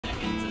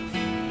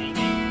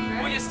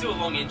just do a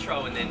long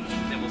intro and then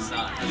we'll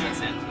start. How's that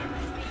sound?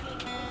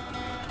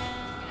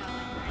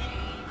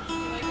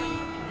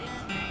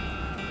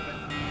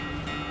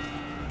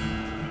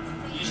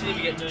 Usually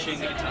we get to tune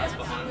the guitars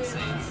behind the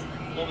scenes.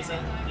 What was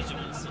that? Did you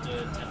want us to do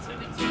 10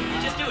 seconds?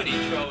 Just do an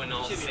intro and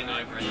I'll sing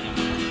over it.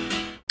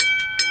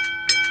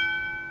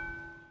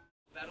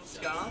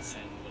 Battlescars.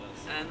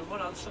 And what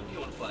other song do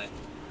you want to play?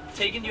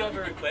 Tegan, do you have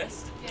a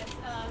request? Yes,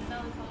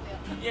 Melancholia.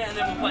 Yeah, and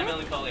then we'll play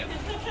Melancholia.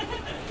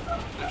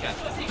 Okay.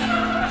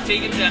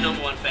 Tegan's our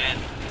 #1 fan.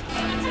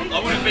 I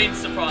would have been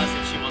surprised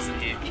if she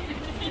wasn't here.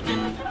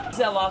 This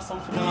is our last song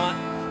for tonight.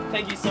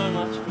 Thank you so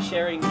much for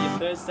sharing your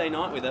Thursday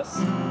night with us.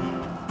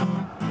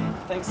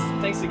 Thanks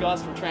to the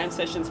guys from Tram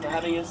Sessions for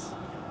having us.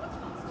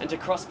 And to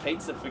Cross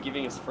Pizza for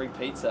giving us free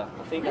pizza.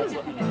 I think that's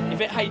what...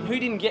 Hey, who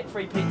didn't get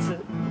free pizza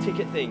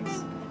ticket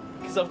things?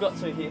 Because I've got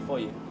 2 here for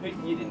you.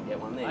 You didn't get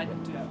one there. I do.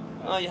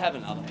 Oh, you have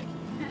another.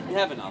 You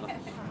have another.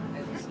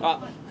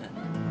 Alright,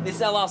 this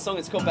is our last song.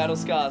 It's called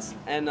Battlescars.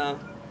 And,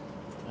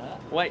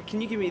 wait,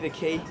 can you give me the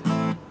key?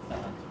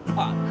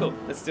 Alright, cool.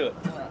 Let's do it.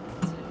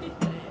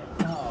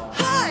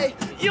 Hi,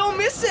 you're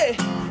Missy.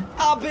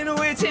 I've been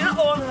waiting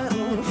all night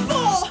long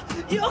for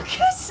your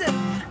kissing.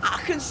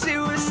 I can see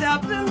what's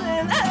happening.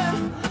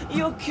 And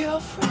your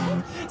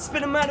girlfriend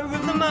spent a matter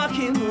of the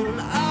market moon.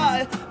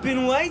 I've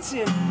been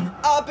waiting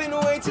all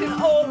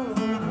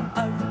along.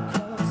 I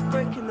recall us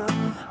breaking up.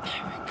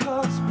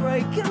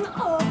 Breaking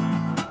up.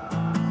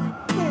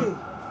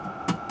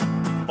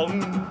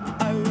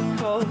 I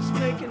recall us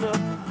making up.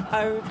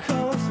 I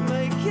recall us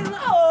making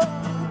up.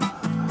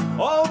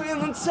 Oh, in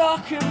the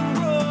talking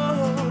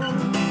road.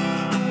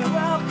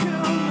 Welcome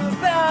to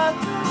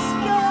Battlescars.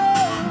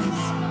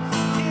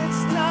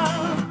 It's not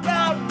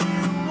about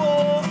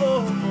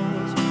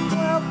rewards.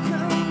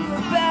 Welcome to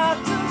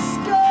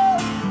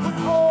Battlescars.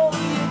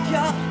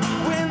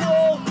 When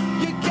all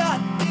you got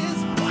is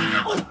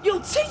wow, your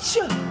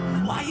teacher.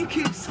 Why you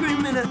keep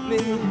screaming at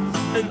me?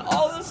 And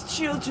all those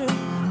children,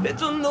 they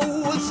don't know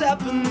what's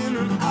happening.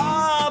 And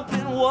I've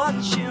been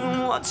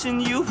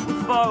watching you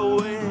from far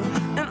away.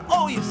 And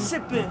oh, you're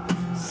sipping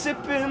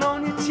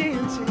on your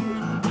TNT.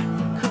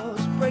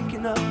 Cause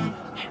breaking up.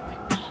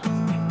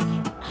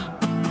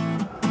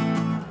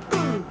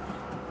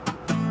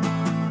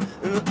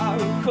 And I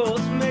recall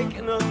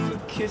making up,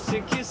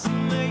 kissing,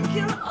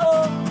 making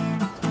up.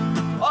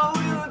 Oh,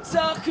 we were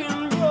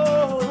talking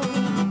road.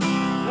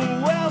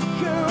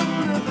 Welcome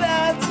to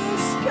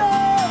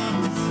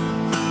Battlescars.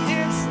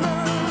 It's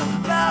not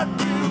about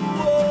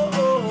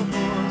rewards.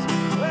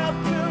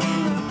 Welcome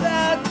to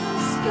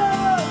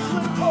Battlescars.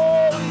 When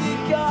all you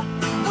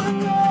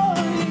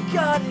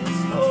got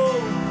is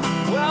hope.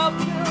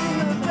 Welcome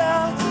to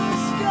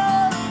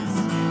Battlescars.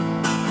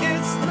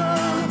 It's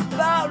not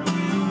about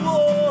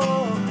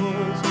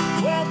rewards.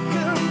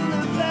 Welcome to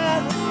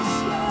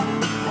Battlescars.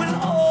 When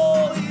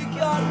all you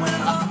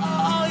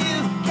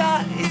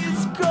got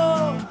is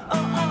gold.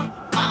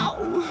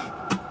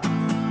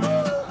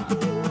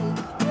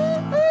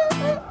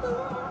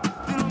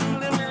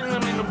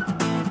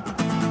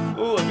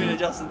 Ooh, a bit of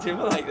Justin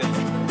Timberlake there.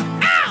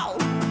 Ow!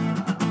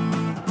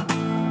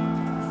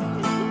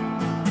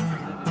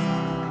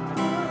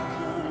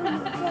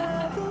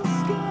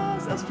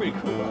 That's pretty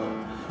cool.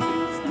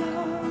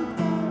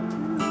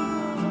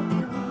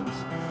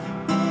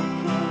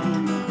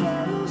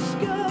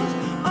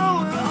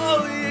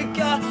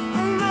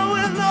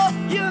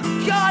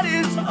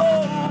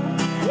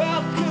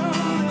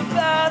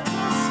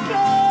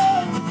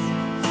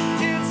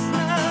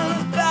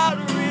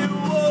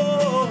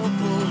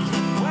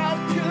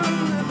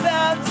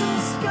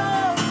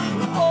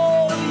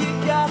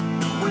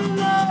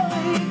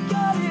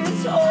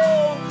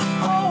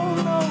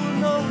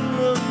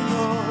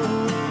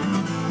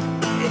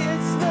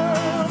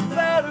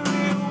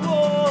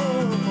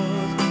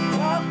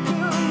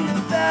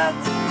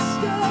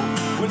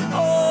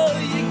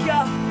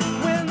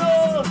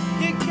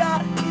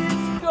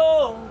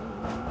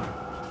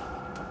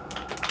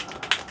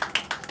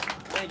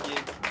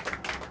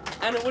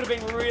 And it would have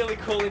been really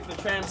cool if the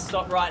tram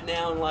stopped right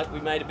now and like we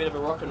made a bit of a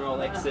rock and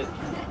roll exit.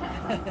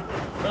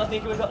 But I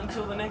think we've got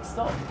until the next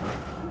stop.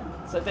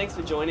 So thanks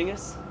for joining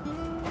us.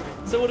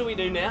 So what do we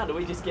do now? Do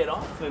we just get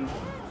off and...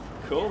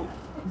 Cool.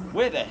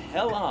 Where the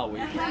hell are we?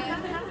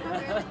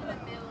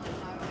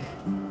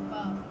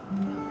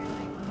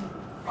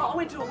 Oh, I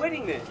went to a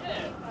wedding there.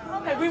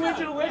 Hey, we went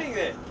to a wedding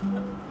there.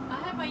 I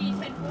had my Year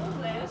 10 fall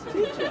there.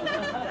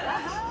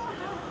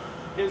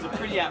 It was a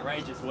pretty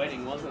outrageous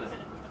wedding, wasn't it?